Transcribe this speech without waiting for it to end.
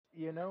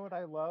you know what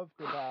I loved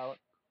about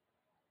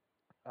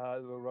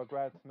the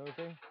Rugrats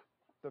movie,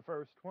 the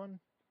first one?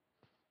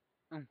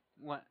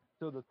 What?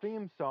 So the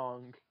theme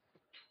song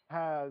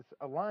has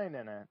a line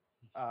in it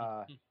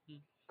uh,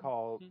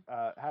 called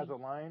has a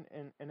line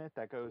in it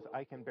that goes,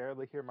 "I can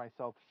barely hear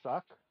myself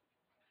suck."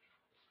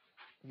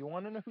 You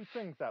want to know who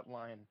sings that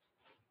line?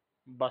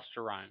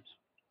 Buster Rhymes.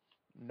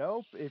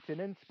 Nope, it's an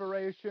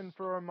inspiration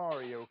for a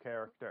Mario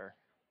character.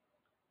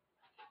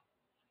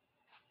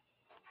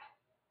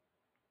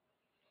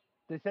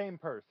 The same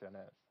person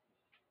is.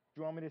 Do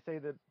you want me to say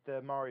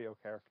the Mario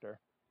character?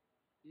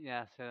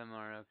 Yeah, say the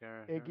Mario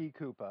character. Iggy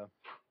Koopa.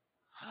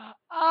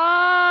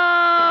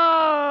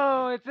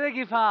 Oh, it's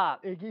Iggy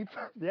Pop. Iggy.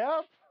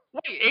 Yep.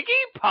 Wait,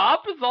 Iggy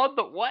Pop is on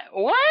the what?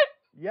 What?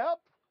 Yep.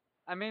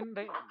 I mean,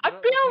 I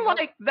think feel of,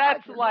 like I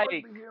that's can like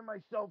hardly hear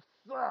myself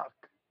suck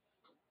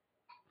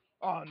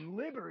on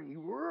Liberty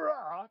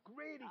Rock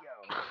Radio.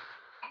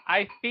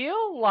 I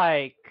feel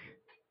like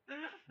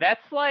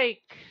that's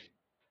like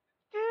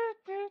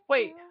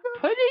wait,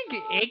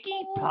 putting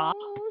Iggy Pop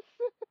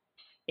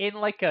in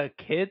like a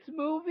kids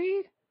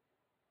movie?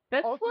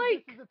 That's Also,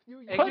 this like is a few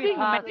years Iggy putting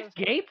Pop. after Matt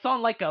Gates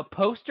on like a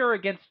poster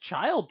against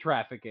child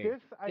trafficking. this.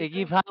 I Iggy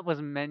think Pop was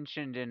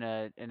mentioned in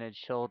a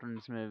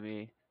children's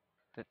movie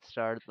that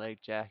starred like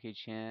Jackie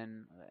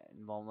Chan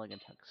involved like a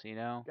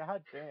tuxedo.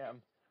 God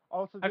damn.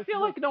 Also, I this is feel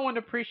a. like no one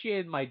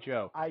appreciated my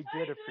joke. I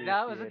did appreciate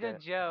That was a good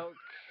it. joke.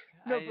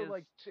 No, I but just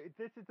like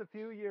this is a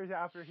few years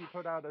after he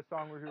put out a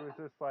song where he was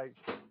just like,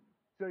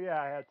 "So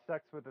yeah, I had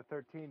sex with a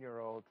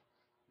 13-year-old.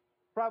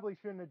 Probably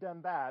shouldn't have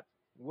done that.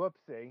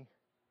 Whoopsie."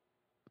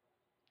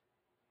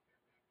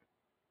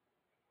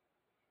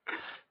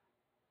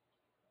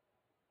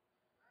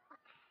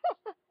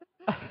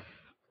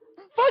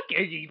 Fuck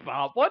Iggy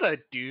Pop, what a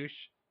douche.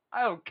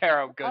 I don't care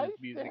how good I his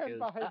music stand is.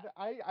 by.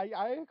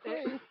 I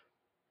agree.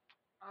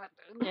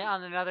 yeah.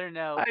 On another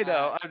note, I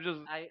know, I'm just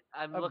I'm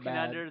I'm looking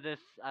mad. under this.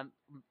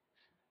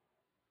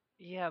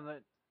 Yeah,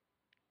 but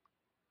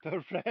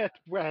The Red I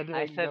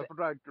Wedding said of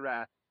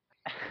Rugrats.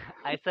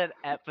 I said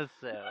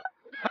episode.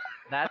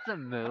 That's a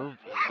movie.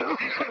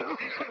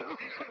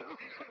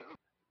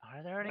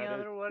 Are there any That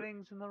is. other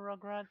weddings in the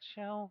Rugrats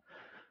show?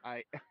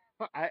 I.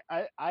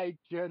 I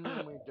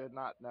genuinely did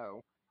not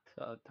know.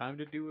 So time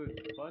to do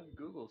a fun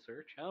Google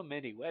search. How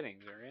many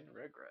weddings are in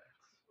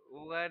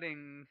Rugrats?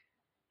 Wedding.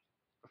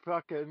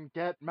 Fucking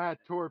get Matt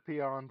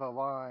Torpy on the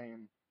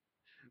line.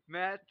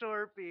 Matt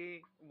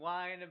Torpy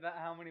whine about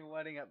how many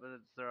wedding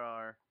episodes there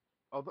are.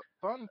 Although,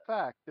 fun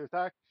fact, there's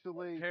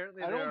actually.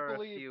 Apparently, I there don't are a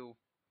believe. few.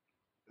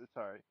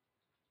 Sorry.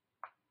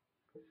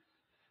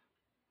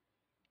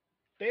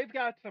 They've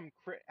got some.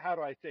 How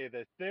do I say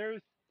this?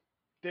 There's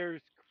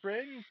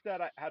cringe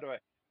that I. How do I.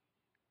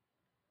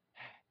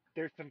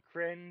 There's some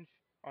cringe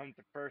on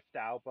the first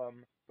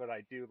album, but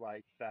I do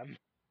like them.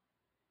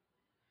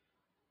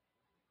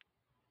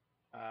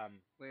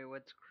 Wait,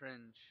 what's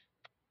cringe?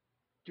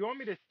 Do you want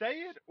me to say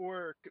it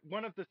or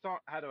one of the song?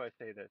 How do I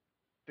say this?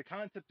 The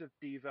concept of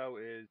Devo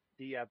is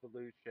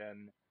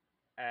de-evolution,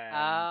 and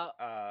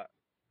Uh,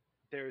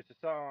 there's a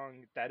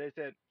song that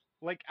isn't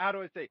like how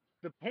do I say?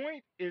 The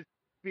point is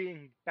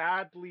being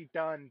badly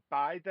done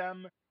by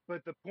them,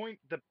 but the point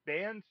the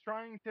band's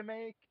trying to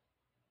make,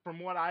 from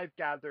what I've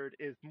gathered,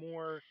 is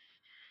more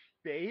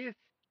bass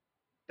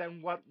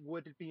than what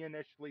would be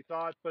initially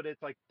thought, but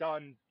it's like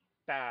done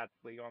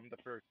badly on the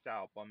first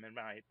album, in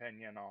my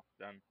opinion,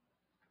 often.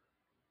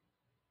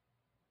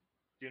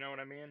 Do you know what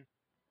I mean?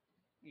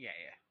 yeah,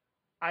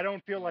 I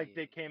don't feel like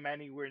yeah. they came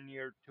anywhere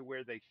near to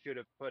where they should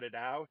have put it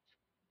out,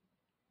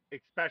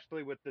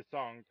 especially with the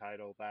song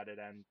title that it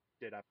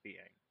ended up being.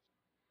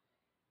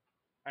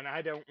 And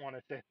I don't want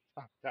to say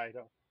the song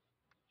title.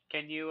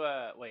 Can you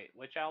wait,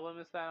 which album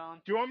is that on?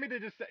 Do you want me to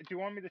just do you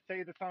want me to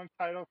say the song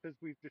title because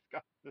we've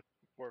discussed this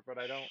before, but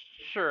I don't.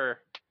 Sure.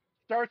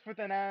 Starts with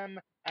an M,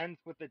 ends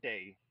with a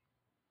D.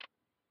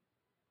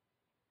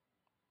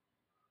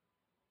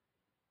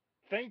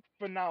 Think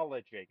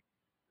phonology.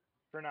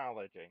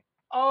 Phrenology.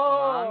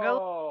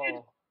 Mongoloid?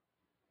 Oh.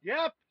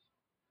 Yep.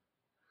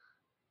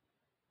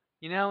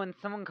 You know, when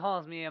someone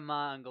calls me a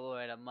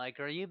mongoloid, I'm like,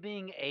 are you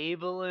being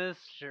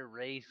ableist or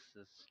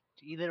racist?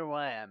 Either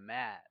way, I'm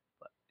mad.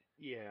 But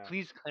Yeah.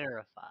 please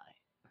clarify.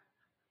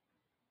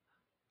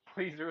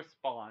 Please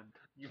respond.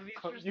 Please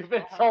You've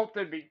respond.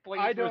 insulted me.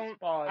 Please I don't.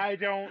 respond. I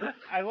don't.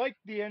 I like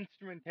the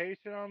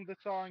instrumentation on the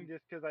song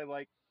just because I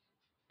like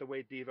the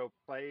way Devo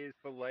plays,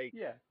 but like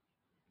Yeah.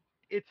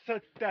 it's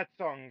such that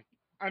song.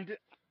 I'm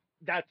just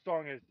that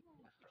song is,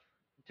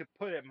 to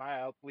put it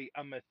mildly,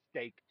 a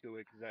mistake to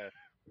exist.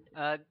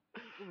 Uh,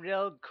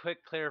 real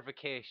quick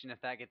clarification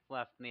if that gets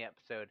left in the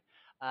episode.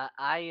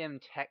 I am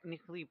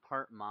technically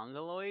part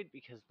mongoloid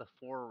because the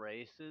four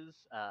races,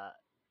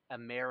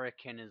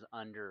 American is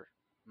under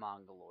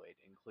mongoloid,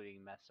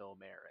 including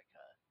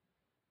Mesoamerica.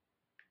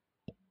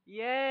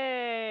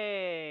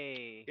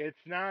 Yay! It's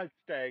not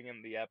staying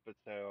in the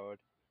episode.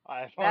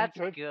 I have on That's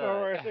good good.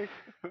 authority.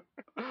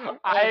 I have it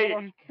I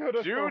on good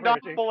do not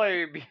authority.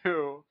 blame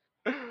you.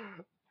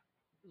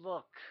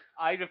 Look,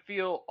 I'd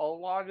feel,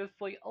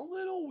 honestly, a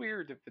little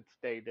weird if it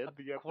stayed in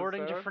the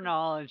according to episode.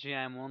 phrenology,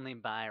 I'm only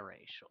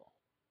biracial.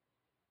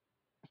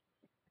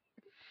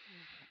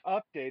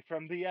 Update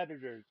from the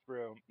editor's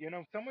room.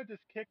 Someone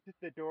just kicked at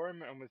the door and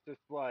was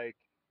just like,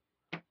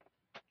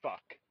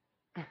 fuck.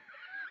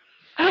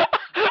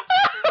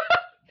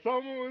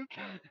 Someone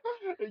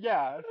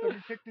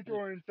kicked the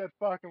door and said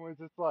fuck and was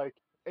just like,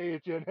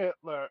 Agent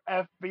Hitler,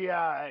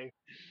 FBI.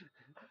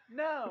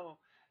 No,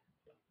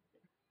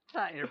 it's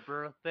not your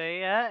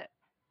birthday yet.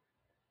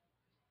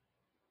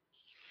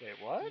 Wait,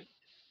 what?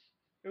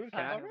 It was Can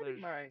I- already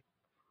my. It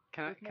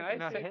Can was my I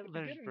No, birthday say at the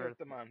Hitler's beginning of the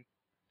birthday. month.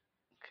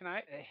 can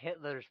I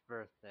Hitler's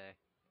birthday.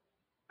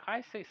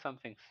 say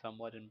something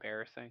somewhat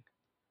embarrassing?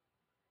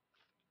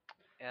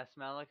 Yes,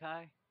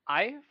 Malachi?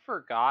 I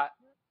forgot.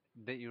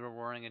 That you were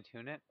wearing a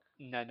tunic?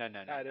 No.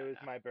 That it was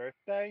my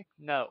birthday.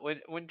 No,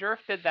 when Durf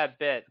did that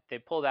bit, they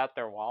pulled out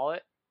their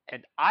wallet,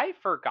 and I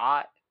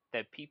forgot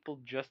that people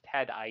just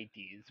had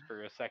IDs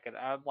for a second.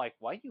 I'm like,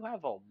 why do you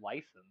have a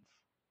license?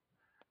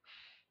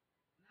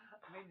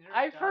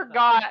 I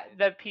forgot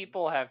that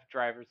people have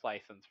driver's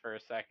license for a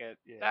second.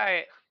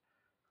 Yeah.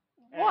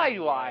 Why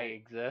do I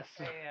Anyway. exist?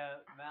 Hey,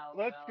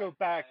 Let's go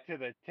back to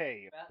the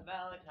tape.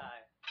 Malachi.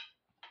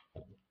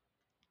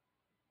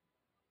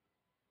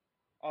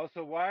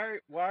 Also, why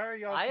are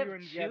y'all I have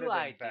viewing the 2 editing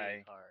ID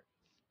bay? cards.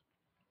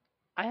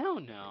 I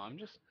don't know. I'm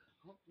just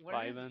Where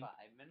is Vibin'.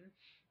 Vibin?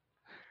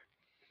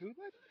 Who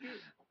lets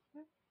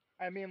you?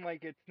 I mean,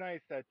 like, it's nice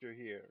that you're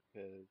here,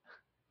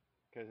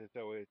 cause it's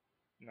always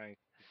nice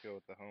to chill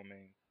with the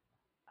homies.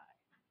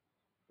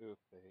 Oof,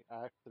 they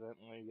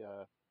accidentally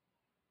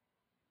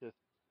just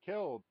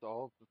killed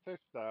all the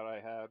fish that I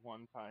had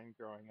one time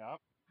growing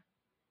up.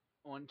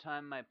 One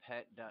time my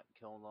pet duck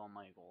killed all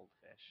my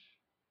goldfish.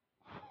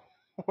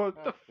 what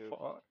That's the stupid.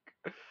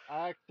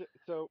 fuck?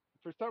 So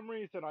for some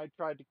reason I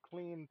tried to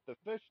clean the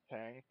fish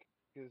tank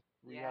because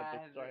we had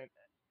this Yeah, giant,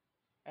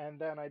 and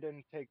then I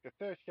didn't take the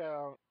fish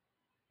out,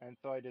 and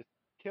so I just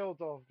killed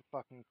all the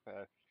fucking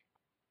fish.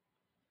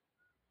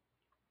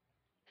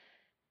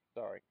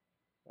 Sorry,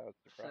 that was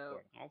depressing.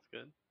 That's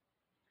good.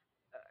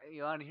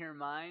 You want to hear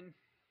mine?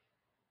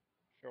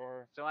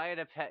 Sure. So I had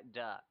a pet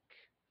duck,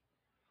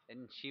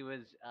 and she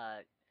was,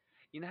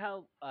 you know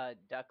how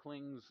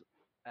ducklings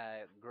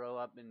grow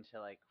up into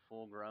like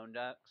full-grown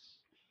ducks,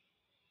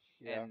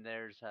 Yeah. and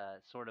there's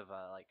sort of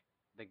a like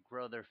they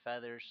grow their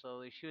feathers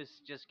slowly. She was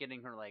just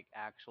getting her like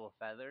actual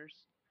feathers,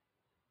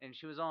 and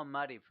she was all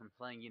muddy from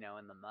playing, in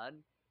the mud,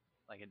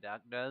 like a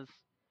duck does.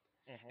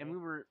 And we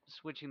were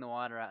switching the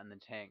water out in the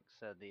tank,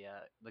 so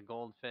the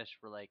goldfish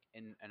were like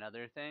in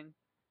another thing,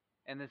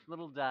 and this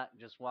little duck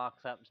just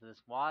walks up to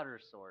this water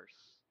source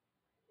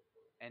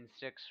and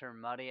sticks her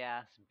muddy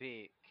ass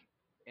beak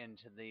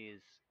into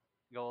these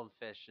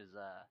goldfish's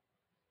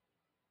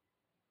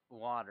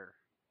water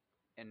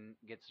and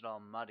gets it all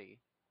muddy.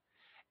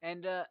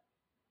 And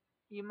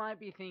you might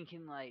be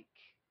thinking like,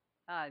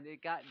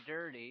 it got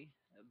dirty,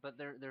 but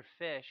they're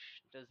fish.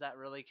 Does that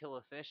really kill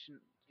a fish? And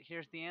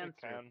here's the It answer.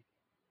 can.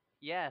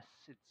 Yes,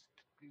 it's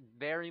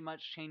very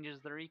much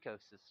changes their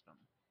ecosystem.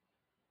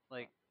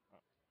 Like,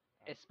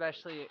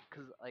 especially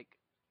because like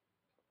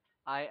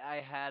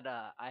I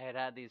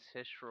had these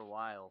fish for a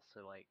while,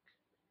 so like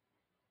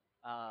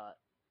uh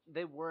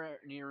they were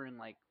nearing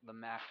like the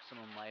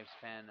maximum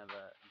lifespan of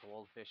a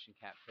goldfish in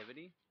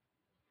captivity,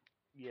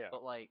 Yeah.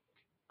 but like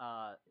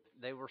uh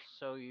they were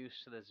so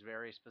used to this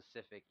very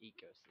specific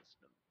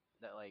ecosystem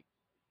that like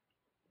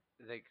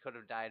they could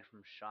have died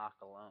from shock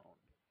alone.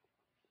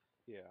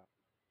 Yeah.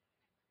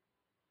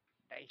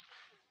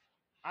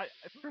 Nice.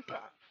 First,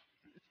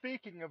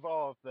 speaking of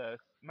all of this,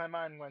 my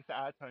mind went to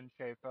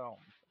Atunche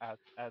Films,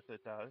 as it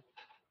does.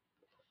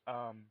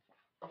 Um,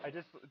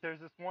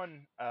 there's this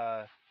one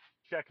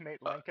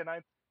Checkmate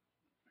Lincolnite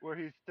where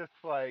he's just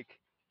like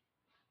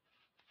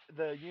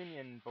the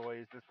Union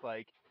boys, just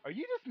like, are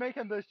you just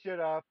making this shit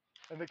up?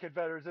 And the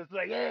Confederates just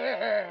like,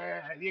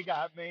 yeah, you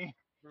got me.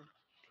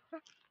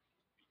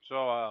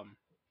 So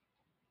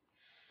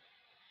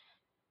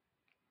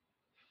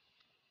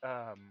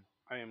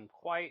I am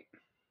quite.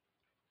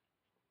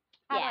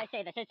 How do I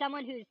say this? As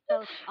someone who's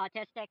both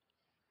autistic,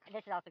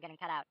 this is also getting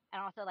cut out,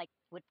 and also like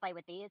would play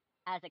with these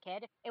as a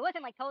kid. It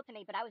wasn't like told to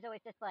me, but I was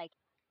always just like,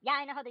 yeah,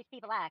 I know how these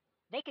people act.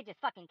 They could just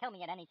fucking kill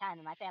me at any time,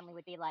 and my family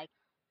would be like,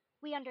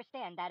 we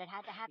understand that it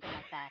had to happen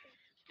like that.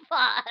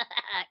 Fuck.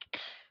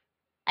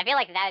 I feel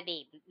like that would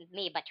be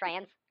me, but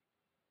trans.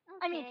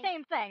 I mean,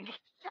 same thing.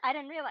 I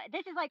didn't realize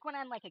this is like when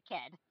I'm like a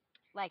kid.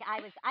 Like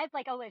I've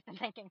like always been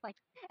thinking like,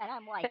 and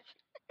I'm white.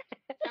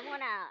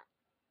 Someone,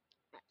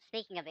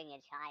 speaking of being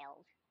a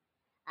child,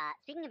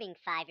 speaking of being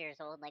 5 years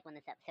old, like when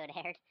this episode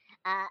aired,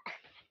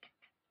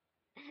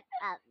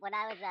 when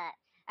I was,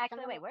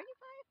 Actually, wait, were you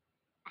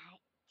 5?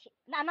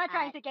 No, I'm not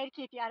trying to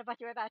gatekeep you out of what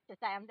you were about to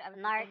say. I was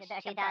March just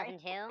being a dick, I'm sorry.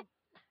 2002,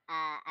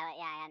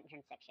 I hadn't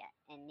turned 6 yet,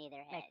 and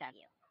neither had Makes sense.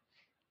 you.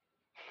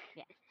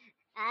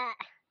 Yeah.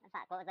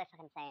 Fuck, what was I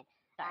fucking saying?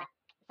 Sorry.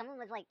 Someone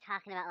was like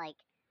talking about like,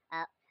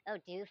 oh,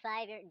 do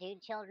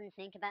children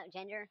think about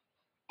gender?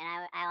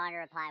 And I want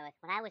to reply with,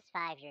 when I was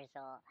 5 years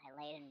old, I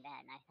laid in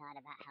bed and I thought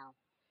about how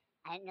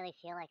I didn't really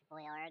feel like a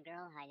boy or a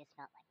girl. I just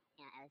felt like,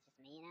 it was just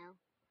me,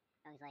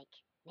 I was like,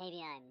 maybe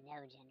I'm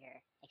no gender.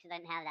 Except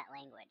I didn't have that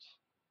language.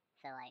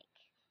 So, like,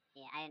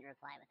 yeah, I didn't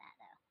reply with that,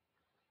 though.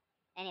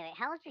 Anyway,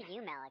 how old were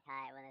you,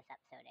 Malachi, when this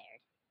episode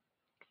aired?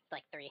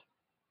 Like 3.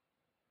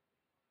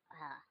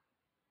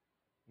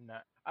 No,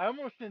 I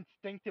almost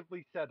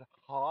instinctively said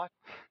hot,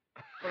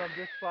 but I'm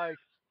just like,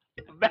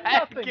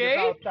 Matt nothing Gay?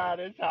 about that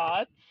is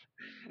hot.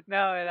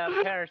 No,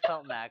 Paris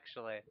Hilton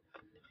actually.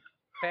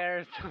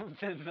 Paris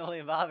Hilton,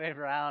 Millie Bobby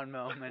Brown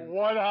moment.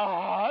 What a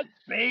hot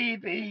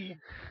baby!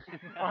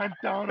 I'm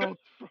Donald.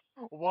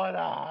 What a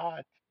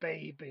hot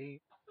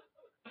baby!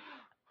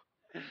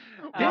 Oh,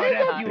 Didn't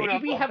that beautiful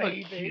baby have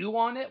baby. a Q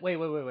on it? Wait.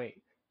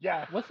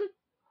 Yes, Was it?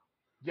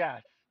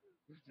 yes.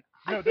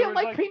 I No, there feel was,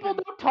 like people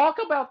this- don't talk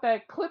about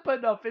that clip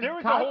enough in There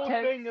was context. a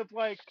whole thing of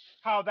like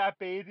how that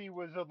baby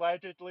was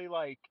allegedly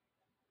like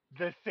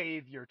the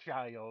savior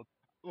child.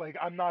 Like,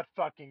 I'm not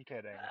fucking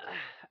kidding.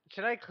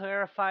 Should I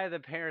clarify the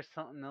Paris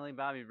Hilton Millie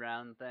Bobby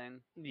Brown thing?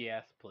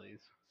 Yes, please.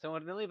 So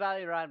when Millie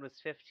Bobby Brown was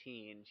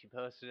 15, she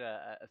posted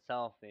a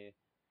selfie,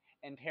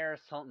 and Paris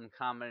Hilton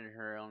commented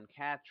her own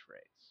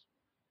catchphrase.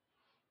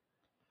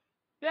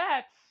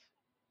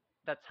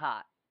 That's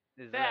hot.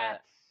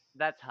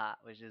 That's hot,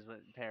 which is what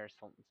Paris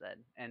Hilton said.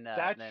 And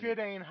That then, shit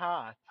ain't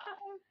hot.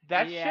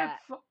 That Yeah.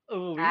 shit's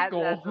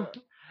illegal.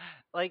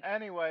 like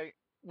Anyway,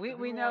 we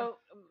who know.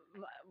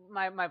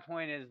 My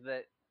point is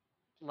that,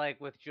 like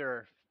with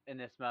Jerf in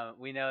this moment,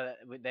 we know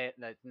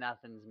that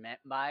nothing's meant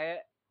by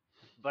it,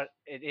 but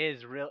it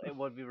is real. It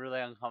would be really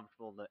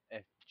uncomfortable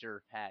if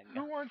Jerf had Who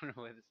gone wants- with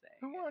saying.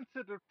 who wants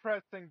a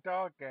depressing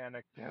dog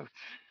anecdote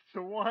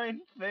to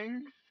wind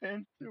things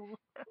into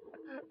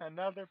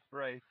another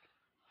break?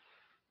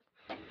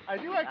 I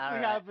do actually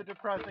Alright. have a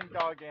depressing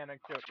dog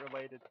anecdote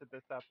related to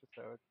this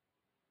episode.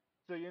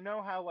 So you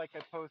know how like I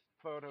post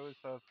photos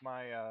of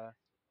my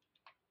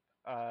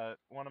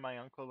one of my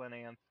uncle and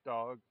aunt's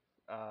dogs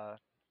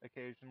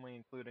occasionally,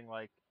 including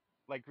like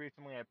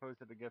recently I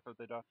posted a gif of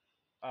the dog.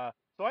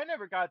 So I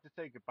never got to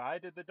say goodbye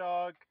to the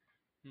dog.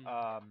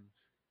 So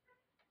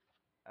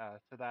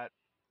that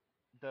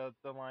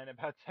the line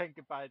about saying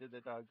goodbye to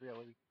the dog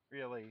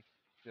really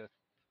just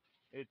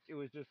it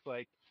was just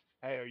like,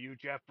 hey, are you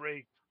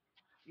Jeffrey?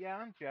 Yeah,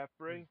 I'm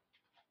Jeffrey.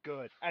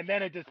 Good. And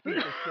then it just beat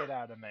the shit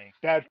out of me.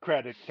 That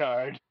credit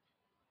card.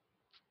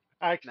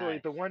 Actually,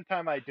 the Nice. one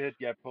time I did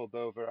get pulled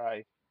over,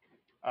 I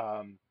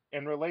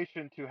in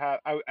relation to how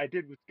I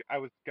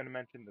was going to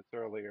mention this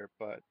earlier,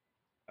 but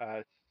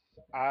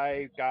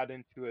I got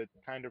into a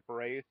kind of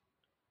race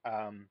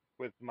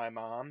with my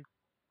mom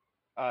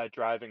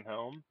driving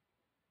home,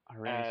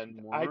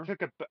 and I took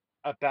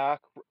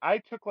I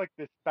took like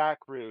this back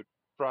route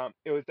from,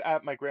 it was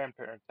at my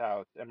grandparents'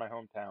 house in my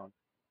hometown.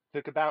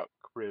 Took a back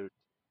route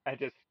and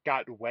just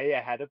got way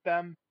ahead of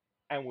them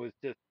and was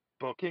just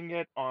booking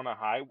it on a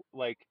high,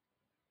 like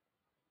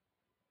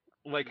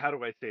how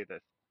do I say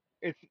this?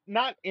 It's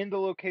not in the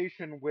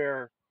location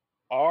where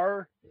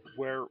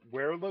we're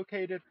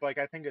located. Like,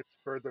 I think it's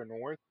further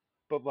north,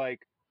 but like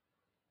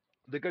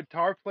the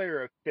guitar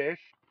player of Fish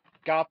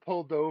got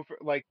pulled over,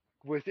 like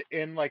was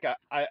in like a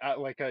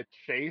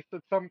chase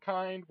of some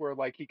kind where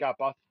like he got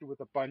busted with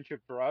a bunch of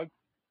drugs.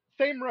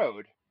 Same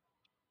road.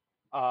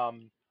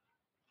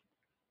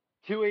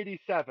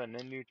 287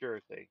 in New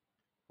Jersey.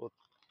 Well,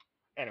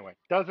 anyway,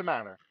 doesn't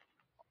matter.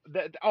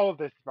 All of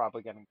this is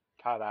probably getting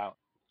cut out.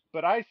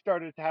 But I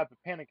started to have a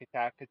panic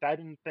attack because I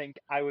didn't think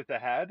I was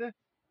ahead,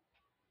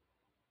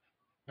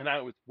 and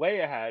I was way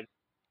ahead,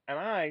 and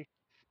I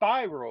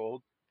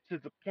spiraled to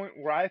the point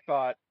where I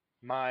thought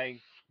my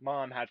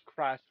mom had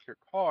crashed her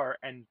car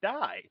and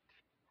died.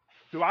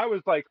 So I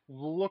was like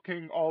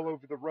looking all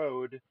over the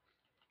road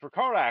for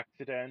car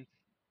accidents,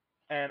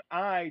 and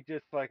I was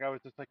just like,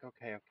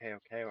 okay,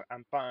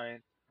 I'm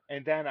fine.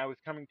 And then I was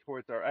coming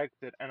towards our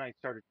exit, and I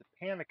started to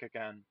panic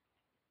again,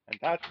 and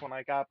that's when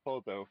I got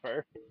pulled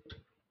over.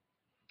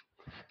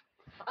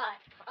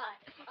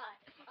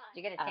 Did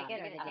you get a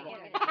ticket or did you get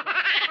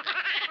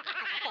it?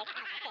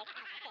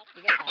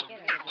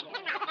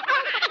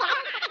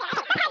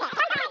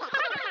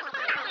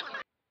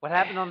 What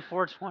happened on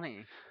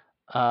 420?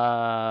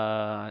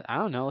 I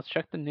don't know. Let's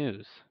check the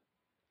news.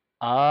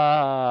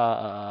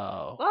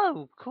 Oh,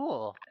 Oh,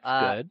 cool.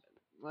 that's good.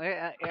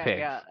 Yeah,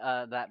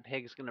 Pigs. that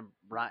pig's gonna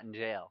rot in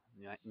jail.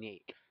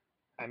 Neat.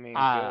 I mean,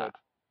 Uh, good.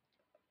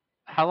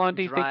 How long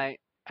do you think? Dry.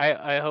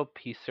 I hope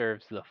he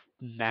serves the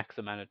max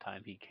amount of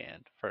time he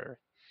can for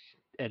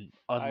an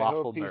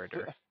unlawful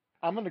murder.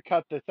 I'm gonna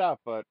cut this out,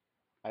 but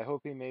I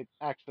hope he made.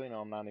 Actually, no,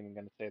 I'm not even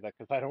gonna say that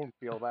because I don't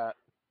feel that.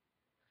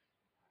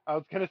 I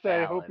was gonna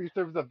say I hope he Valid.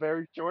 serves a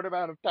very short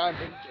amount of time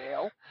in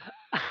jail.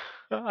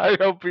 I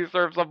hope he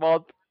serves a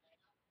month.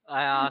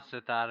 I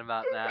also thought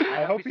about that.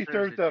 I hope he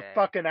serves a day.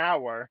 fucking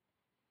hour.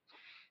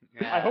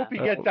 I hope he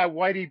Yeah. gets that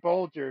Whitey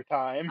Bulger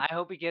time. I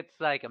hope he gets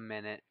like a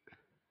minute.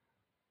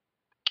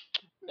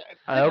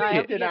 I hope I he-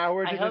 hope he an gets-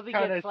 hour I to hope just he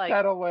kind of gets, like-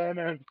 settle in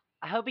and.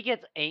 I hope he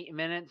gets 8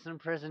 minutes in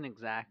prison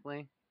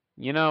exactly.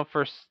 You know,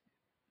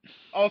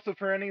 Also,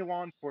 for any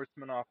law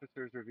enforcement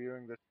officers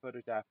reviewing this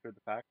footage after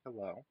the fact,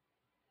 hello.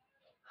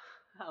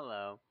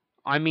 Hello.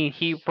 I mean,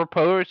 he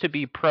proposed to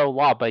be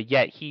pro-law, but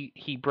yet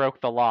he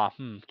broke the law.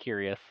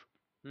 Curious.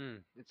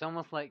 It's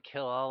almost like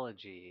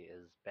Killology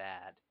is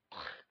bad.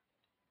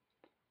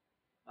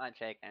 My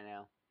take, I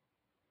know.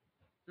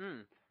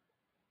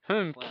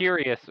 Well.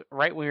 Curious.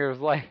 Right wingers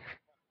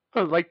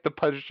like the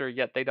Punisher,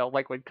 yet they don't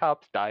like when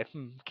cops die.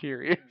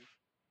 Curious.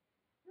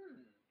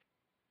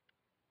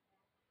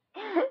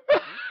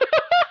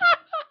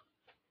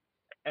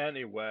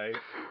 Anyway,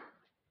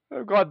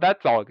 I'm glad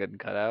that's all getting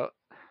cut out.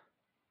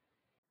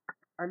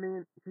 I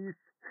mean, he's.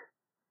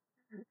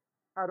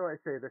 How do I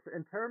say this?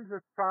 In terms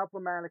of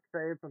problematic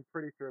saves, I'm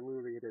pretty sure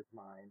Lou Reed is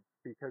mine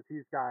because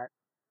he's got.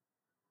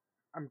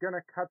 I'm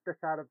gonna cut this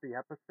out of the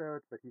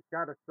episode, but he's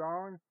got a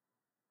song.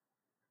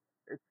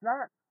 It's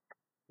not.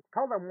 It's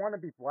called "I Wanna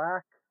Be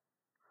Black."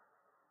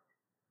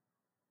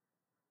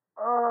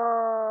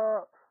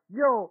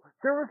 Yo,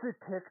 there was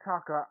a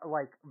TikTok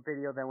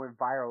video that went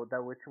viral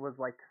which was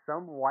like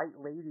some white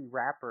lady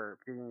rapper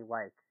being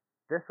like,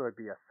 "This would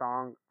be a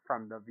song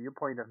from the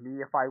viewpoint of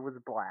me if I was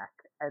black,"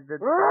 and then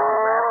started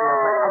rapping.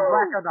 I'm like, "I'm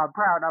black and I'm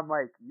proud." I'm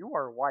like, "You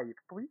are white.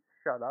 Please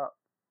shut up."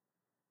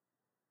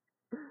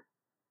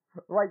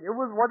 Like, it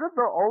was one of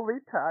the only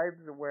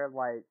times where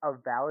like a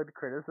valid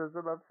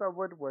criticism of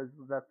someone was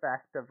the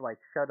fact of like,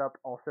 "Shut up.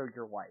 Also,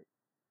 you're white."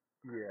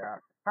 Yeah.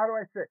 How do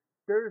I say?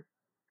 There's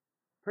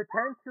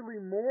potentially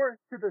more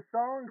to the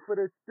song, but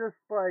it's just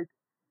like,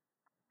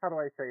 how do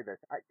I say this?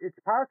 It's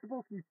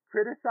possible he's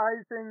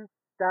criticizing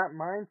that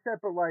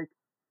mindset, but like,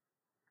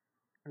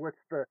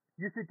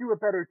 you should do a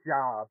better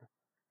job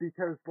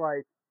because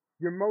like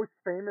your most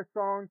famous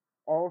song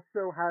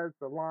also has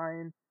the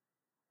line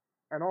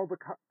and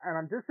and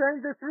I'm just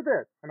saying this for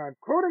this, and I'm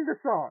quoting the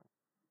song.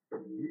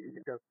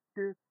 It goes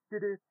do do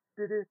do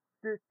do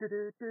do do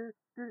do do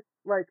do,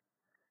 like,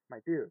 my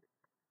dude.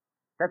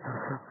 That's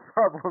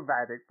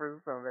problematic for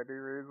so many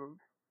reasons.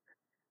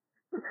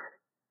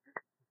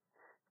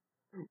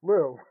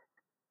 Lou.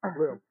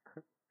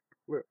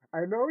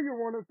 I know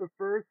you're one of the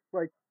first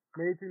like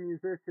major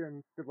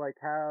musicians to like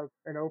have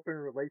an open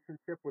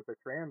relationship with a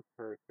trans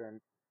person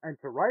and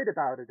to write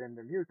about it in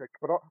the music,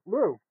 but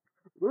Lou,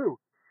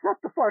 shut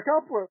the fuck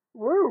up,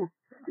 Lou,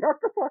 shut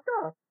the fuck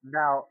up.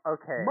 Now,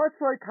 okay. Much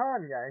like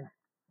Kanye.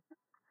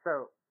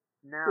 So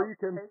now So you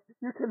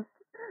can.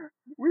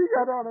 We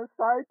got on a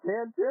side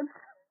tangent.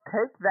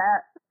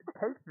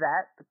 Take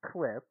that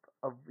clip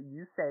of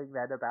you saying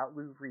that about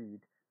Lou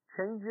Reed,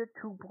 change it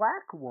to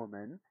Black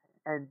Woman,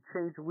 and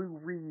change Lou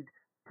Reed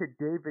to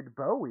David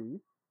Bowie,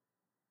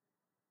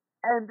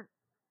 and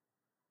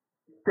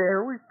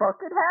there we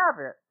fucking have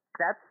it.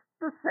 That's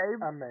the same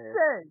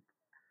thing.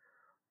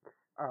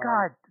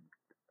 God,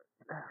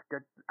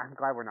 I'm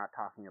glad we're not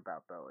talking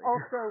about Bowie.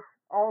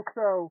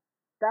 Also,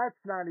 that's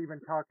not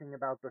even talking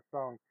about the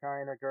song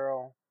China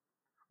Girl.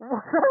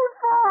 What the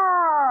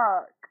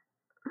fuck?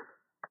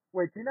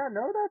 Wait, do you not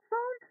know that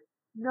song?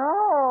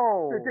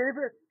 No.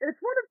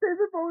 It's one of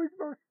David Bowie's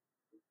most.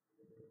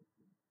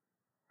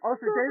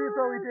 Also, David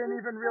Bowie didn't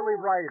even really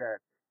write it.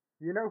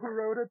 You know who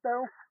wrote it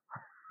though?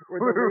 Or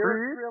the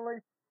lyrics really?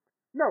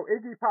 No,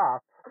 Iggy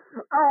Pop.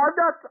 Oh, I'm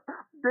not.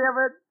 Damn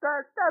it!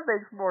 That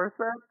makes more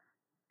sense.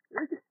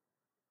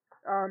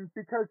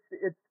 Because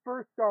it's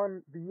first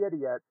on The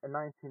Idiot in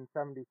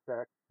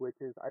 1976, which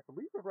is, I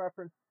believe, a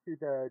reference to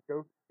the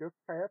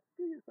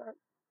Dostoevsky. Is that?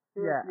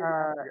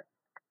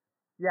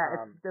 Yeah,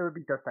 it would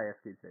be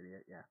Dostoevsky's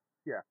Idiot. Yeah.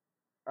 Yeah.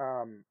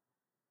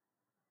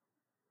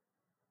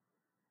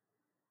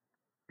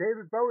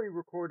 David Bowie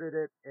recorded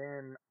it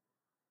in.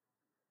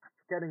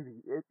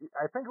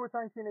 I think it was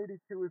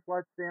 1982 is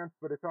Let's Dance,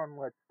 but it's on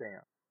Let's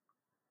Dance.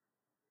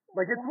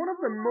 Like, it's one of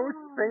the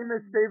most famous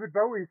David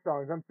Bowie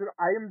songs.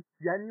 I am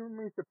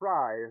genuinely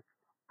surprised.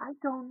 I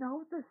don't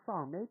know this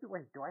song. Maybe,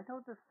 wait, do I know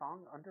this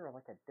song under,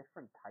 like, a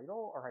different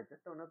title? Or I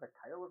just don't know the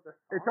title of this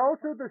song? It's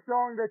also the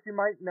song that you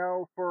might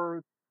know for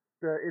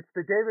it's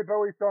the David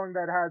Bowie song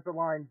that has the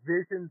line,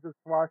 "Visions of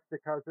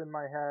swastikas in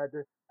my head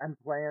and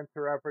plans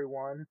for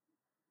everyone."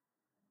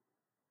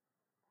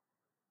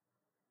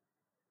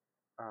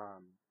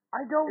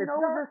 I don't know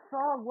this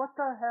song. What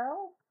the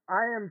hell?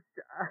 I am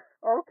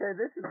okay.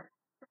 This is.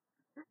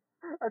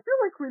 I feel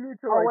like we need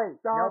to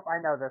stop. Nope,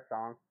 I know this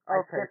song. I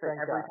Okay, skip it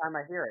every time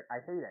I hear it. I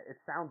hate it. It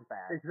sounds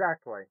bad.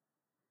 Exactly.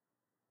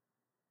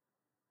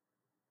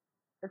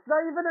 It's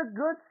not even a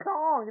good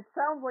song. It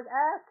sounds like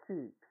ass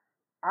cheeks.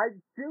 I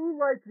do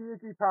like the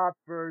Iggy Pop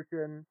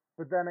version,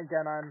 but then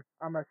again,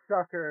 I'm a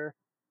sucker.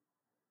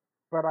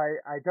 But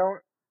I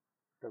don't.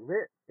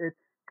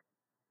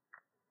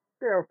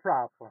 There are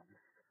problems.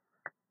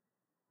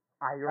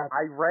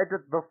 I read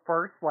the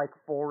first like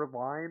 4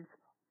 lines.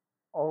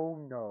 Oh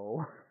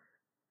no.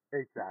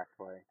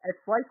 Exactly.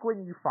 It's like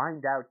when you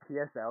find out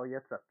T.S.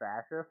 Eliot's a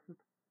fascist.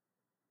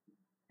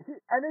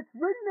 And it's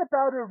written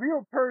about a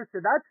real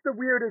person. That's the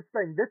weirdest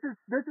thing. This is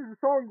a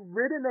song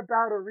written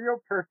about a real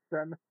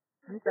person.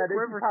 Do you think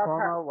Rivers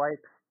Cuomo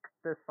likes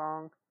this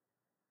song?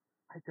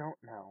 I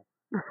don't know.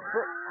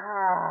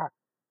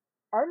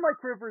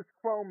 Unlike Rivers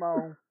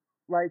Cuomo,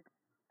 like,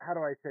 how do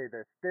I say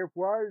this? There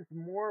was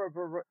more of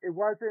it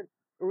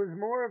was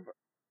more of,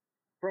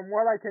 from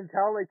what I can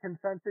tell, a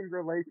consenting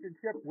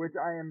relationship, which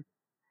I am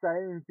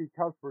saying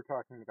because we're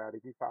talking about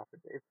Iggy Pop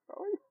and Dave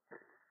Bowie.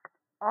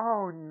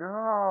 Oh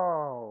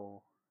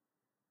no.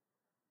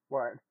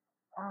 What?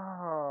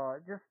 Oh,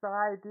 just the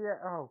idea.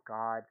 Oh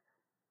God.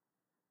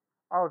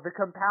 Oh, the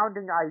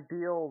compounding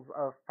ideals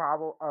of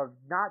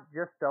not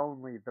just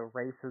only the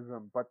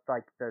racism, but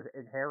like the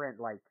inherent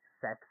like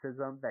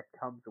sexism that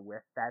comes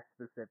with that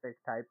specific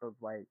type of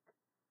like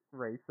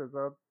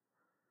racism.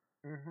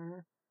 Mm-hmm.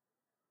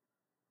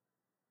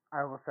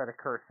 I almost said a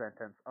curse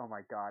sentence. Oh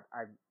my God.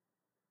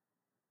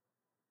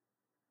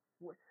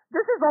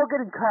 This is all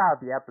getting cut out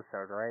of the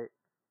episode, right?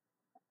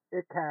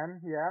 It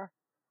can, yeah.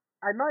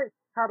 I might.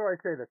 How do I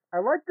say this? I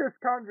like this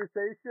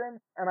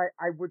conversation, and I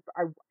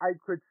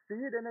could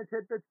see it in the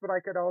tidbits, but I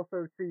could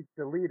also see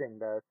deleting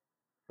this.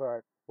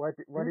 But what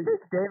Do do you you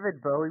think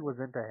David Bowie was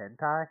into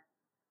hentai?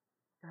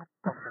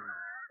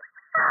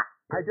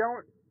 I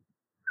don't.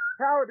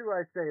 How do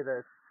I say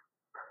this?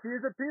 See,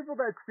 the people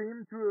that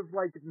seem to have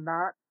like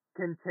not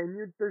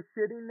continued the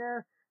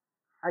shittiness,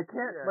 I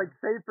can't Yeah. like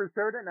say for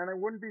certain, and I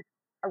wouldn't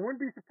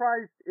be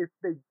surprised if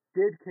they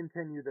did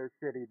continue their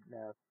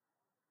shittiness.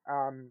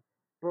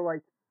 But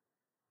like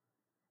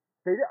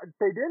they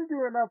didn't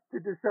do enough to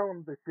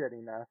disown the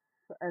shittiness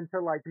and to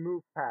like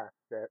move past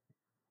it.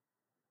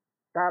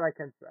 That I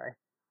can say.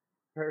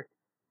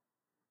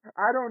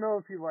 I don't know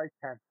if you like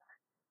hentai.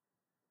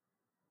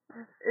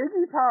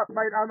 Iggy Pop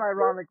might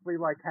unironically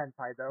like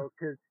hentai though,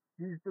 because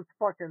he's just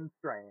fucking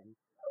strange.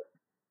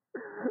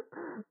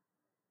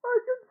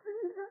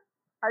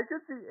 I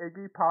could see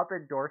Iggy Pop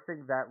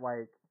endorsing that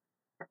like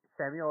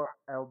Samuel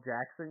L.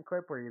 Jackson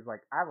clip where he's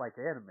like, I like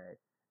anime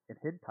and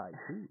hentai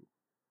too.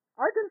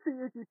 I can see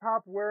Iggy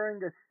Pop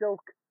wearing a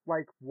silk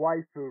like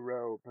waifu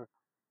robe,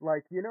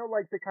 like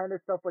like the kind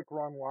of stuff like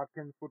Ron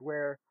Watkins would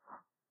wear.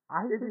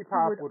 Iggy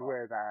Pop would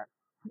wear that.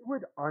 He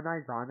would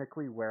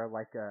unironically wear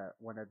like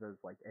one of those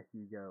like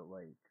Ehigo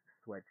like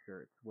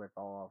sweatshirts with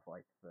all of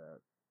like the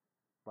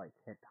like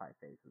hentai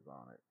faces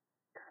on it.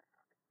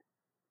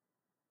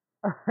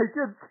 I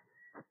could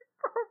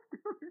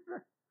doing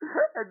that.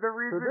 And the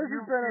reason this you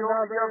has been feel you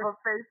another- have a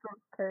face of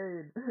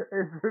pain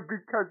is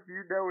because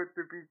you know it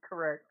to be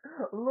correct.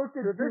 Look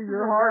into this is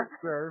your heart,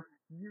 sir.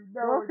 You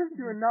know Welcome it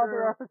to be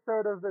another true.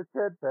 episode of the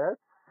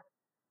Tidbits.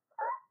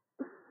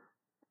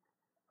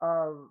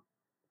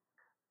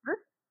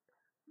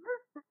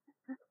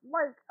 This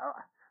like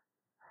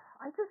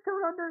I just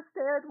don't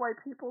understand why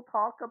people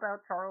talk about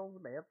Charles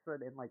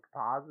Manson in like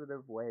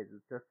positive ways.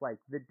 It's just like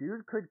the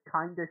dude could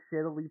kind of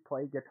shittily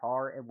play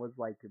guitar and was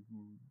like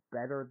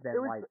better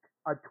than like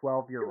a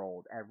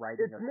 12-year-old at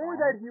writing a It's song. more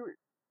that he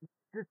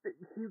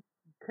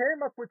came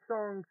up with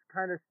songs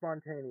kind of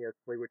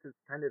spontaneously, which is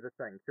kind of the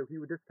thing. So he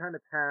would just kind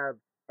of have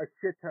a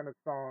shit ton of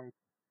songs,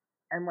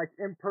 and like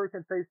in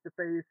person, face to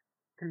face,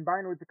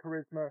 combined with the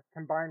charisma,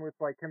 combined with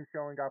like him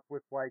showing up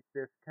with like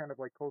this kind of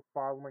like close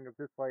following of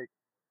just like,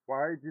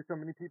 why do so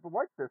many people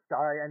like this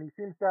guy? And he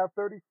seems to have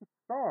 36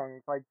 songs.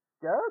 I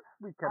guess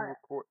we can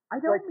record. I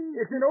don't like, mean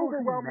it's an people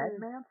overwhelming.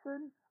 who met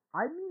Manson.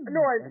 I mean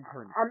No,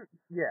 internet.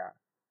 yeah.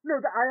 No,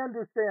 I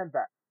understand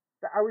that.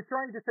 I was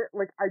trying to say,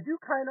 like, I do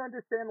kind of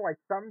understand why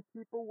some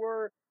people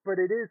were, but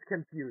it is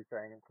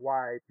confusing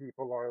why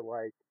people are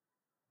like,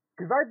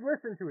 because I've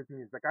listened to his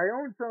music. I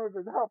own some of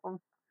his albums.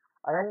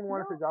 I own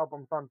one of his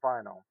albums on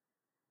vinyl.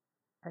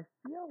 I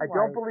feel I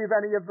don't believe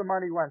any of the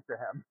money went to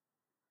him.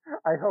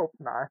 I hope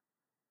not.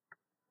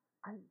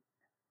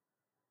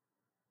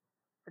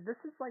 This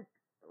is like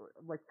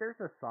there's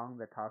a song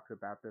that talks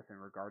about this in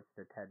regards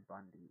to Ted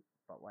Bundy,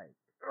 but like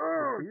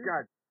Oh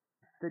God.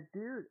 The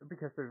dude,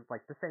 because there's like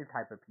the same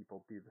type of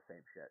people do the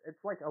same shit. It's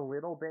like a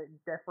little bit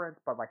different,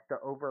 but like the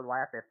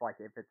overlap,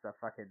 if it's a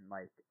fucking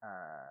like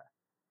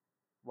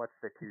what's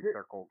the two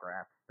circle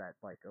graphs that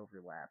like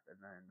overlap and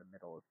then in the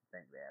middle is the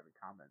thing they have in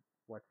common?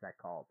 What's that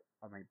called?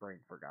 Oh, my brain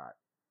forgot.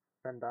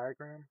 Venn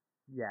diagram?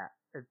 Yeah,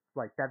 it's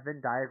like that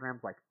Venn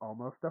diagram's like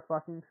almost a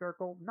fucking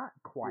circle, not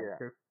quite,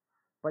 Yeah.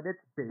 but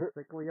it's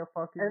basically a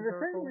fucking and the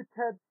circle. thing with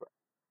Ted,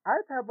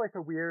 I've had like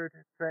a weird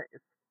thing.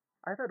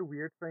 I've had a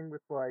weird thing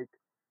with like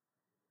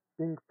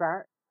being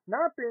fat,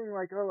 not being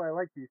like, oh, I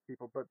like these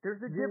people, but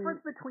there's a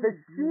difference between the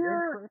being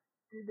sheer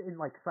interested in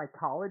like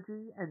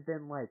psychology and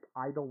then like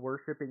idol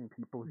worshiping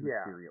people who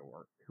Yeah.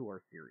 who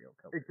are serial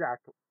killers.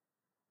 exactly.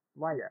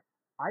 Like Yeah.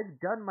 I've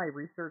done my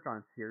research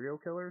on serial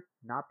killers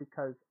not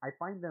because I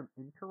find them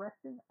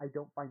interesting, I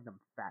don't find them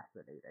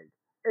fascinating.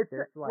 It's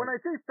There's, when like-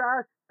 I say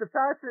the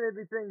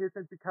fascinating thing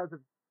isn't because of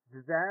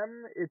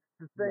them. It's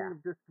the thing Yeah.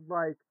 of just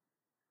like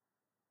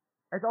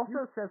It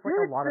also says like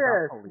did a lot this.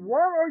 about police.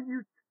 What are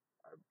you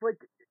like?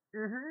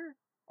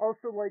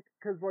 Also, like,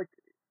 because like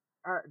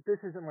this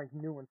isn't like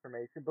new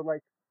information, but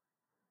like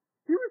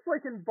he was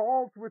like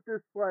involved with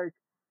this like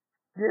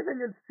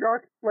giving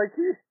instructions. Like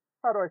he,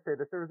 how do I say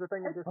this? There was a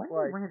thing of just Bundy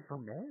like, ran for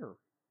mayor.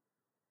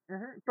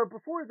 but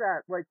before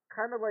that, like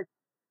kind of like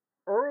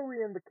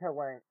early in the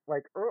killing,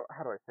 like,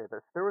 how do I say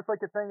this? There was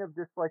like a thing of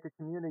just like a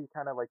community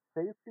kind of like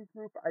safety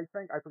group. I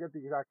think I forget the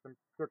exact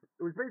circle.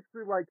 It was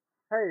basically like,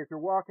 hey, if you're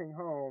walking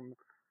home,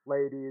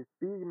 ladies,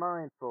 be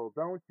mindful,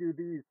 don't do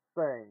these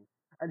things.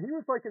 And he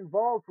was like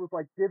involved with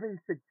like giving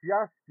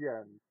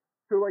suggestions.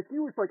 So like he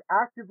was like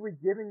actively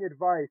giving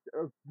advice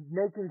of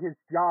making his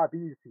job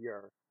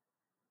easier.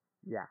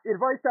 Yeah.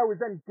 Advice that was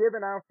then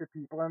given out to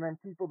people, and then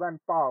people then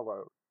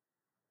followed.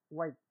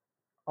 Like,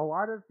 a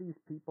lot of these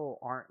people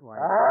aren't like.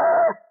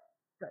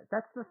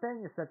 That's the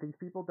thing, is that these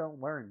people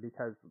don't learn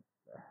because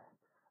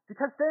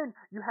then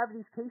you have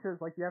these cases,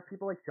 like you have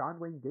people like John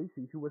Wayne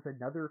Gacy, who was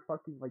another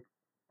fucking like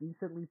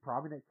decently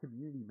prominent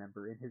community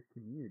member in his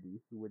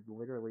community, who would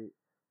literally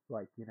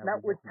like, you know.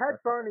 Now with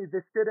Ted Bundy,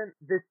 this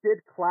did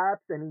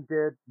collapse, and he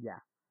did, yeah,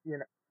 you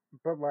know,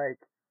 but like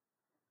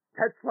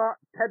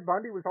Ted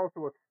Bundy was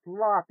also a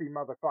sloppy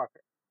motherfucker.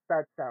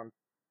 That sounds,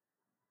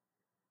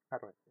 how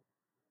do I say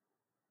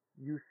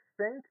it? You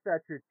think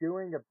that you're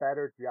doing a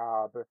better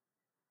job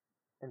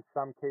in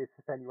some cases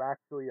than you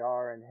actually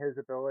are, and his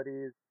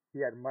abilities, he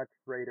had much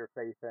greater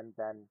faith in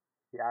than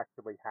he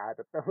actually had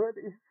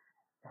abilities.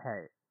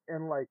 Hey,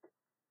 And like,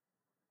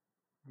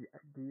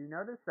 do you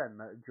notice that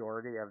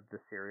majority of the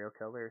serial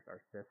killers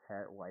are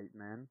cishet white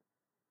men?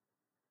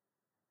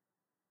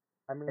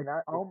 I mean,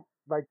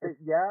 it's,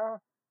 yeah.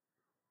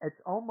 It's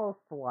almost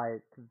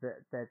like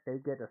that they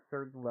get a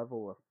certain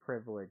level of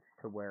privilege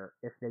to where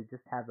if they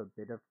just have a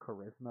bit of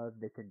charisma,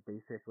 they can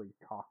basically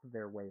talk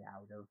their way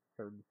out of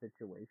certain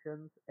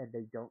situations, and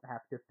they don't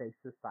have to face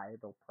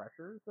societal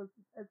pressures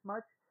as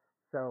much.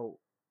 So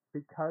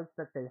because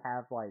that they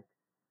have like,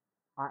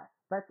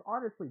 that's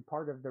honestly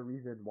part of the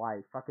reason why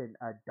fucking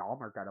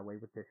Dahmer got away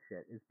with this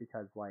shit, is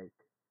because like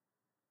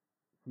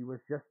he was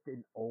just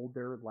an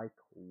older like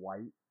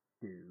white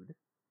dude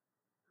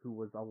who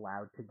was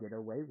allowed to get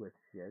away with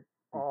shit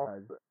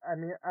because I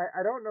mean, I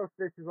don't know if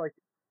this is like,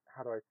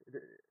 how do I say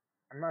it?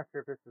 I'm not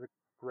sure if this is the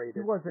greatest.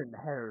 He wasn't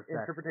heterosexual.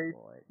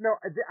 Interpretation. No,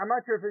 I'm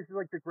not sure if this is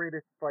like the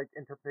greatest like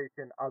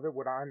interpretation of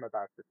what I'm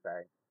about to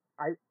say.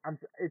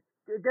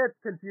 It gets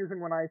confusing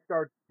when I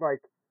start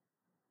like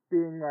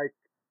being like,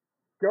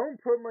 don't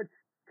put much,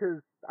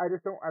 because I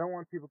don't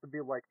want people to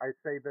be like, I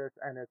say this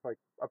and it's like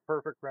a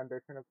perfect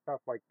rendition of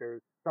stuff. Like there's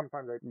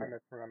sometimes I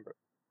misremember,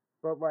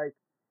 but like,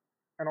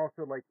 and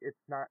also like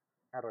it's not,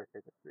 how do I say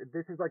this?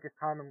 This is like a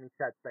commonly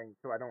said thing,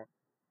 so I don't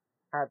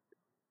have.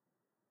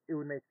 It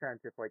would make sense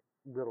if like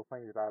little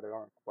things about it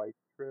aren't quite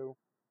true,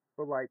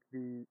 but like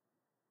the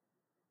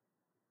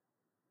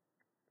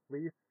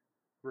police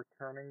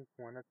returning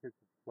one of his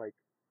like.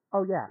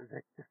 Oh yeah.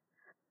 Victims.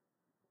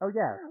 Oh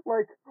yeah.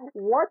 Like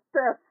what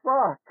the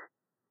fuck?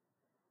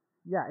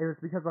 Yeah, it was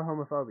because of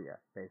homophobia,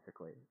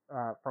 basically.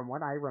 From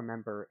what I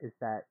remember, is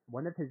that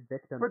one of his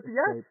victims But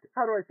escaped.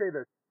 how do I say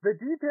this? The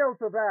details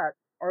of that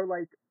are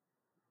like,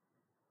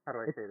 how do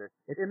I say this?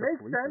 It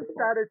makes sense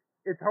that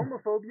it's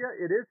homophobia.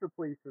 It is the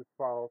police's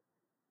fault,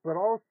 but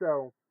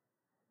also,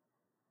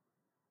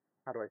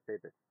 how do I say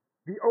this?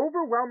 The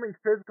overwhelming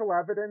physical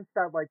evidence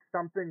that like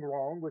something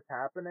wrong was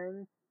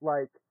happening,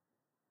 like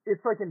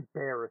it's like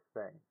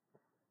embarrassing.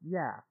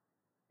 Yeah,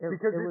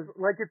 because it's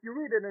like if you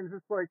read it and it's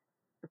just like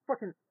the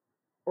fucking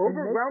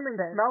overwhelming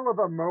smell of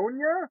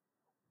ammonia.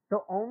 The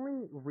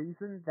only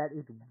reason that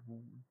it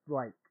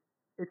like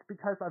it's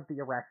because of the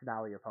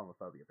irrationality of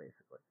homophobia,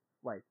 basically.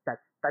 Like that's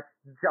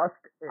just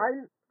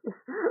it.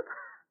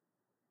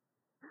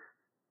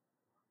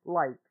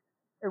 Like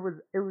it was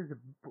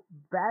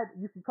bad.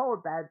 You can call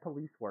it bad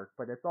police work,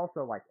 but it's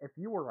also like if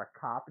you were a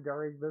cop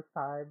during this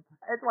time,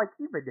 and like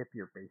even if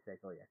you're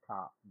basically a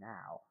cop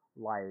now,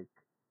 like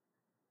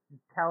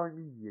telling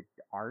me you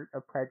aren't a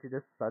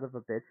prejudiced son of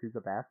a bitch who's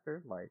a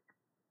bastard, like.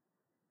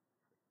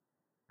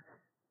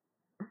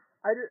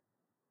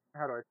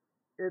 How do I?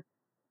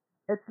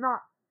 It's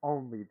not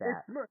only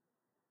that.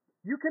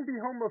 You can be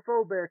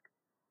homophobic.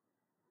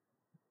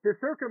 The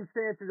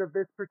circumstances of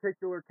this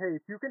particular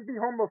case, you can be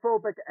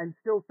homophobic and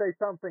still say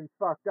something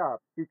fucked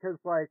up because,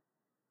 like,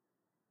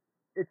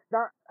 it's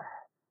not.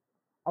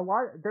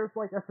 There's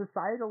like a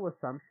societal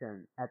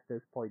assumption at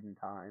this point in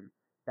time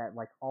that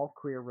like all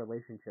queer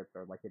relationships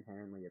are like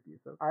inherently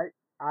abusive. I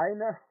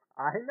know.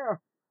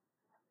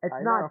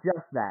 It's not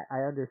just that.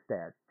 I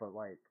understand, but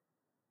like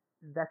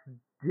that's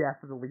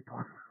definitely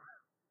part.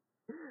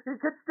 He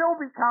could still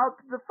be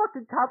the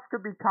fucking cops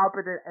could be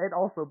competent and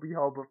also be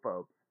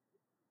homophobes.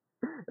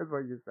 Is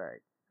what you're saying.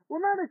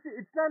 Well,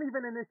 it's not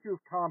even an issue of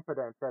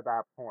competence at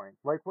that point.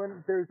 Like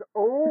when there's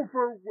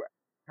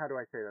how do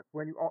I say this?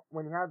 When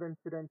you have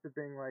incidents of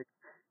being like,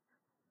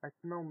 I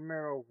smell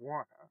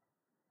marijuana,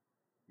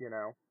 you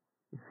know,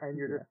 and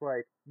you're just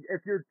like,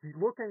 if you're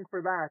looking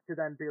for that to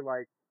then be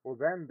like, well,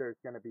 then there's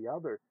going to be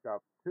other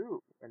stuff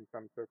too in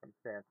some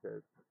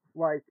circumstances.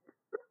 Like,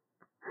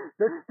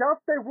 the stuff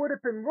they would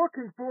have been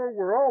looking for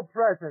were all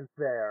present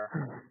there.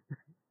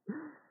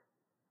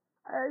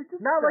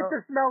 Not like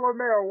the smell of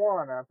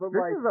marijuana, but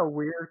this is a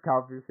weird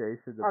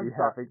conversation to be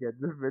having in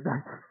the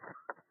midnight.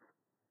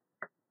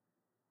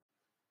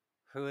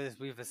 Who, as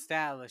we've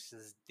established,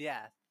 is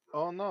death.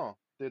 Oh no,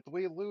 Did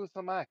we lose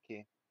a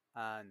Maki?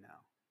 No.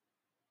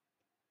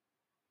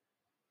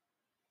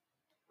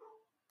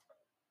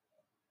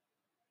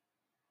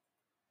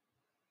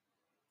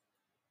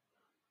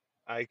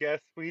 I guess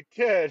we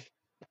did.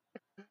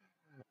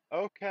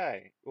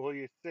 Okay. Well,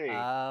 you see,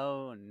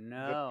 Oh the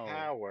no.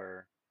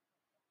 power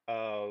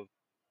of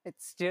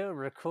It's still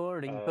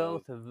recording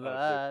both of this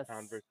us.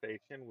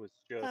 conversation was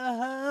just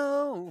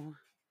Oh,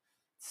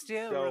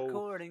 still so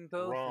recording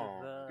both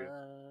strong of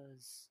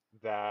us.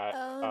 that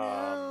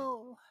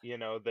Oh you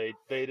know, they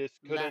just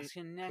no. couldn't Last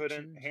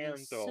connection just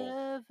handle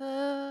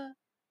severed.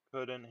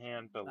 it,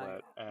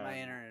 My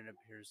and internet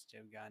appears to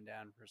have gone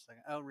down for a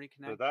second. Oh,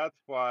 reconnect. so that's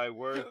why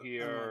we're And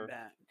here we're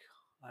back.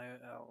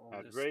 I'll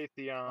at just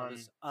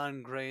Raytheon.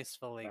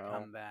 ungracefully No,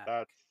 come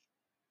back.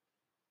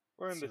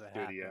 we're in See the what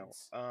studio.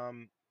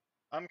 happens.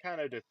 I'm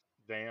kind of just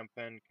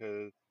vamping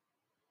because,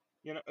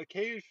 you know,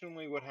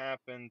 occasionally what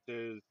happens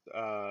is,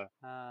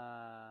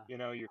 you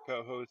know, your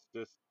co-host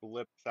just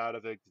blips out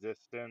of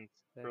existence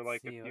for Let's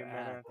like a see few what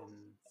minutes,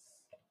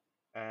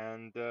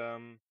 happens.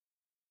 and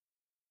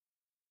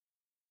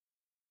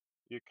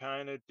you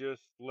kind of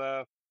just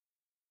left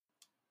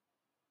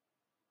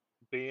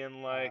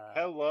being like,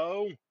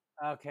 "Hello,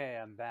 Okay,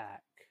 I'm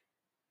back.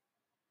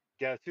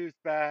 guess who's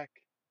back?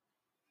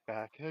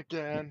 Back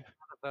again."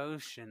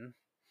 Devotion.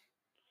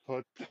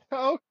 But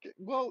okay,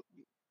 well,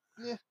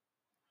 yeah.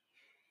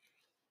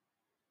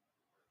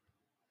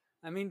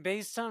 I mean,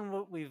 based on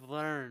what we've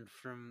learned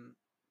from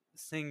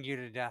Sing You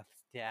to Death,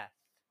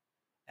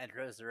 and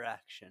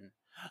Resurrection,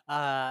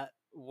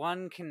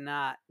 one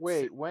cannot.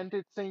 Wait, when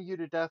did Sing You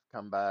to Death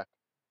come back?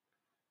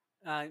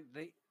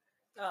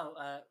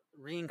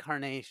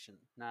 Reincarnation,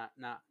 not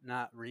not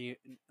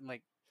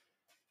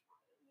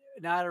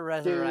a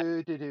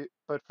resurrection.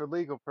 But for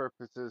legal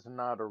purposes,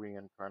 not a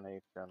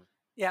reincarnation.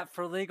 Yeah,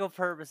 for legal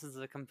purposes,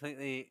 a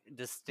completely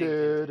distinct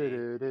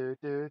entity.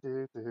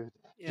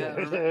 Yeah,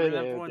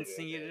 remember when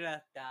Sing You to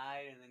Death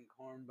died, and then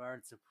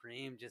Cornbard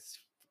Supreme just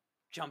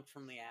jumped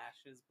from the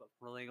ashes, but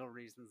for legal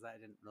reasons,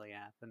 that didn't really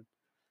happen.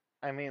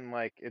 I mean,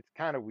 like, it's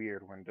kind of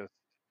weird when just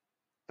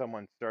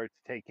someone starts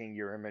taking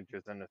your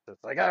images and it's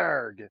just like,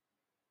 arg!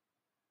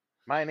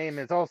 My name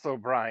is also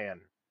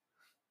Brian.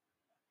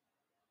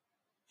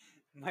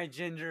 My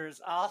ginger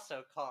is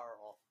also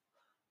Carl.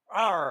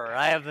 Arr,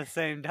 I have the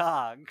same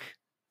dog.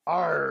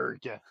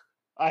 Arg!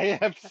 I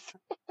have.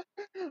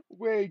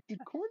 Wait, did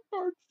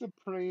Cornbard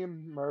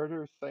Supreme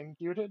murder Sing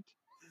You to Death?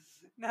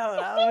 No,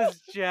 that was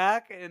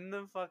Jack and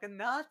the fucking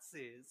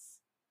Nazis.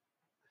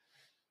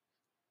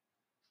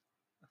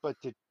 But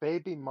did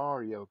Baby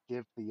Mario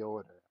give the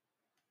order?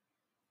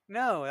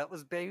 No, that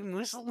was Baby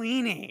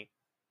Mussolini.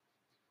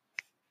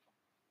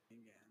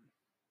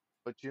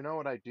 But you know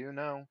what I do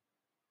know?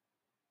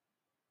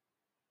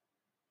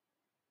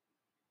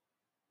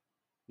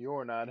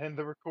 You're not in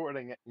the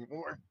recording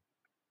anymore.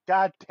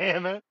 God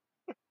damn it.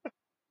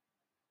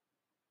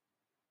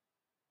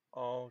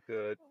 All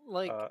good.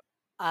 Like,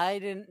 I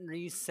didn't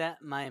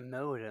reset my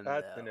modem,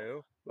 That's though.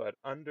 new, but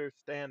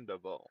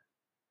understandable.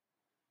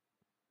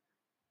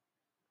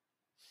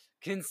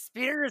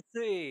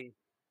 Conspiracy!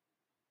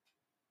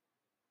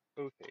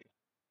 Oofy.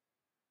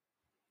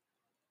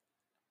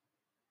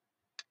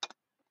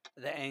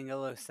 The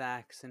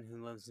Anglo-Saxon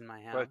who lives in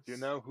my house. But you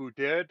know who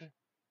did?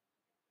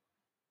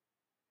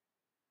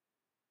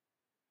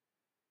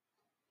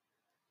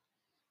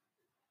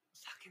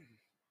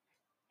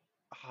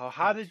 Oh,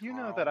 how did you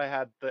know that I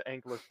had the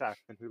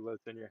Anglo-Saxon who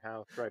lives in your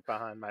house right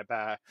behind my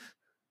back?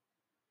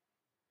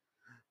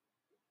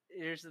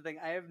 Here's the thing,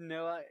 I have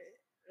no...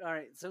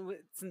 Alright, so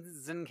since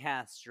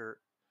Zencastr,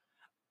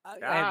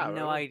 I have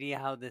no idea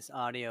how this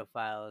audio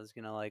file is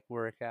gonna, like,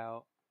 work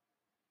out.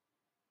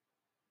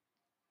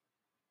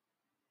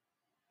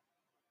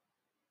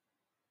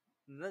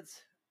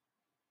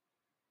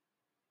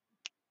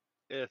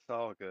 It's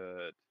all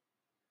good.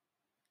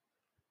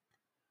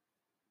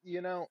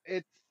 You know,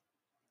 it's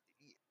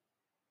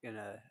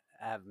gonna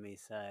have me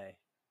say.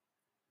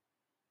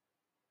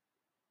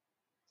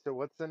 So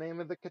what's the name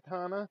of the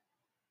katana?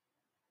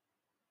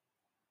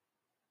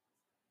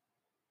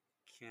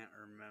 Can't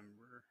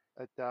remember.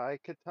 A Dai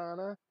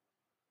katana?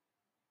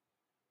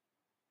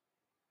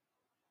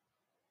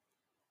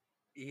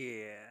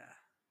 Yeah.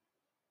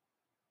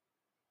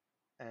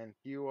 And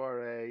you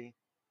are a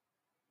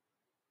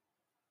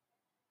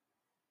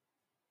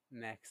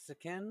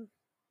Mexican?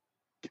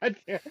 God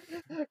damn.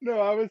 No,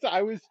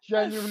 I was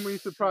genuinely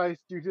surprised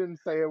you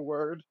didn't say a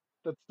word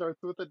that starts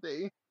with a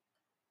D.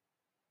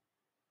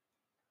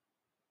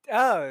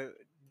 Oh,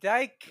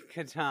 Dyke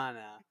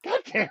Katana.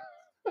 God damn.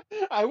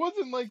 I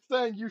wasn't like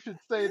saying you should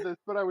say this,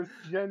 but I was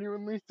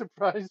genuinely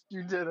surprised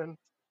you didn't.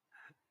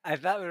 I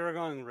thought we were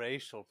going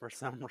racial for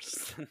some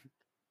reason.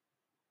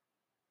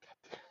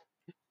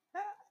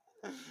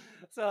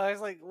 So I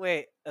was like,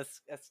 wait, a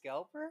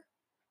scalper?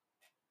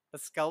 A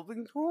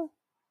scalping tool?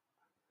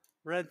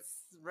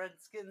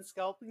 Redskin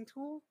scalping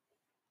tool?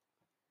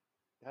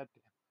 God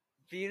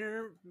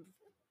damn.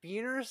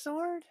 Beater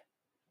sword?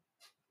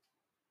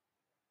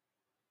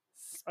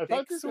 I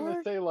thought you were going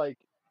to say, like,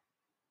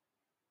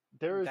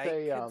 There is a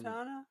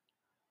Daikatana?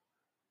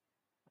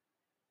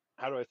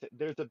 how do I say?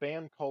 There's a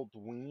band called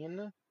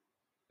Ween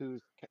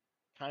who's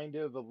kind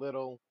of a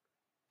little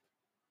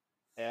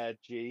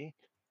edgy,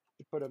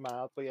 to put it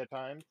mildly at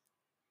times.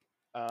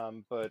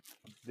 But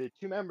the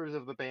two members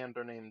of the band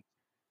are named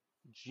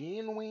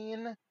Gene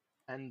Ween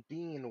and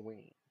Dean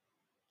Ween.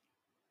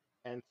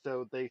 And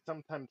so they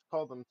sometimes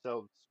call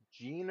themselves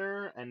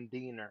Jeaner and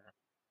Deaner.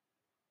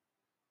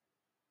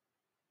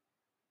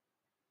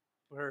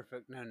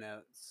 Perfect, no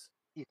notes.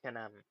 You can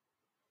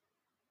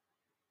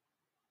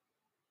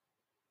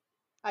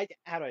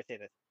how do I say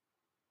this?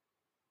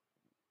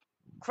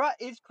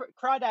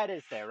 Crawdad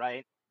is there,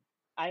 right?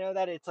 I know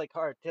that it's like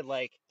hard to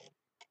like.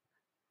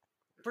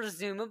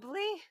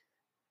 Presumably?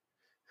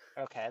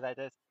 Okay, that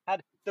is.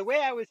 The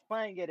way I was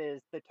playing it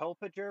is the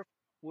Tolpager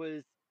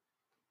was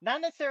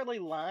not necessarily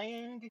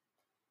lying,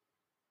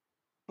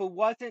 but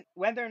wasn't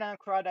whether or not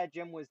Crawdad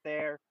Jim was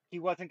there, he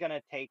wasn't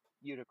gonna take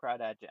you to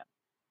Crawdad Jim.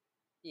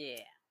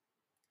 Yeah.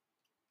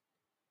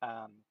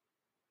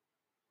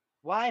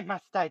 Why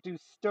must I do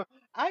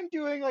I'm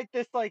doing like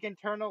this like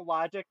internal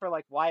logic for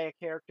like why a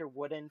character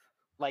wouldn't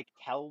like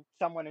tell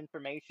someone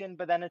information,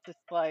 but then it's just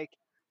like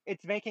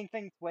it's making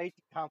things way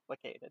too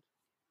complicated.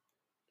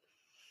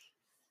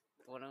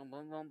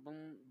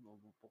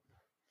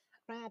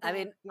 I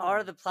mean,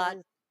 are the plot...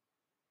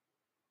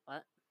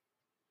 What?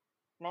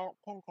 No,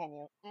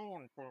 continue. I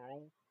am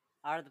sorry.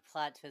 Our the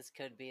plot twist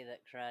could be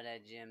that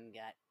Crawdad Jim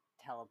got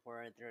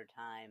teleported through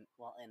time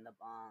while in the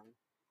bong.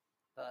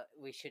 But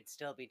we should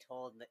still be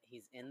told that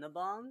he's in the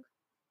bong,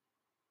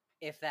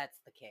 if that's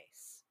the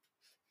case.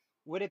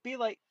 Would he be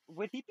like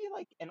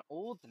an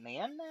old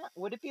man now?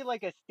 Would it be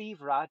like a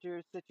Steve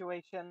Rogers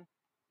situation?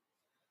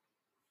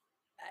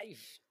 I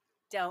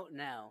don't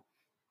know.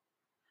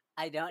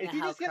 I don't know Is he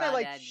how just gonna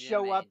like Crawdad Jim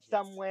show up ages.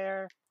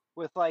 somewhere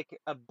with like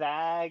a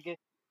bag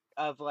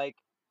of like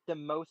the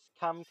most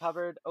cum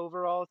covered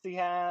overalls he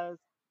has,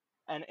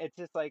 and it's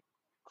just like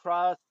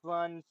Cross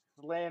Lunge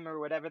Slim or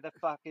whatever the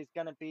fuck is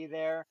gonna be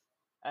there,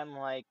 and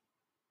like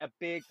a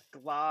big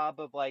glob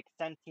of like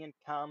sentient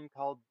cum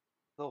called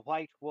the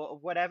White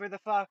Wolf, whatever the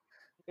fuck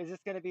is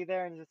just gonna be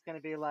there, and just gonna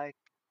be like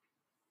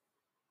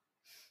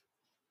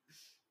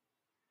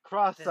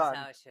Cross This is Son,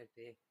 how it should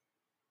be.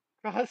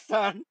 Cross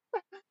Son,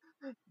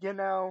 you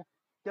know,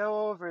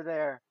 go over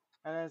there,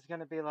 and then it's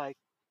gonna be like,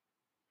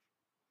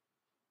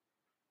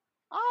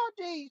 oh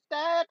geez,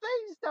 Dad,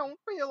 these don't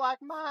feel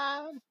like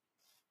mine.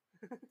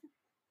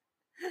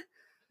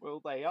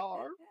 Well, they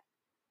are.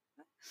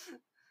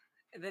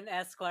 And then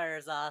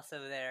Esquire's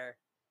also there.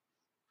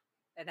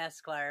 And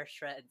Esquire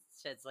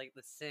sheds like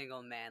the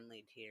single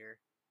manly tear.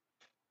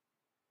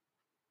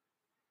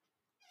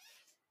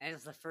 And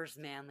it's the first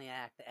manly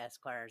act that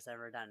Esquire's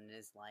ever done in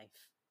his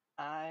life.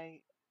 I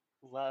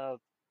love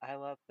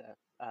this.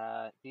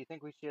 Do you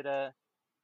think we should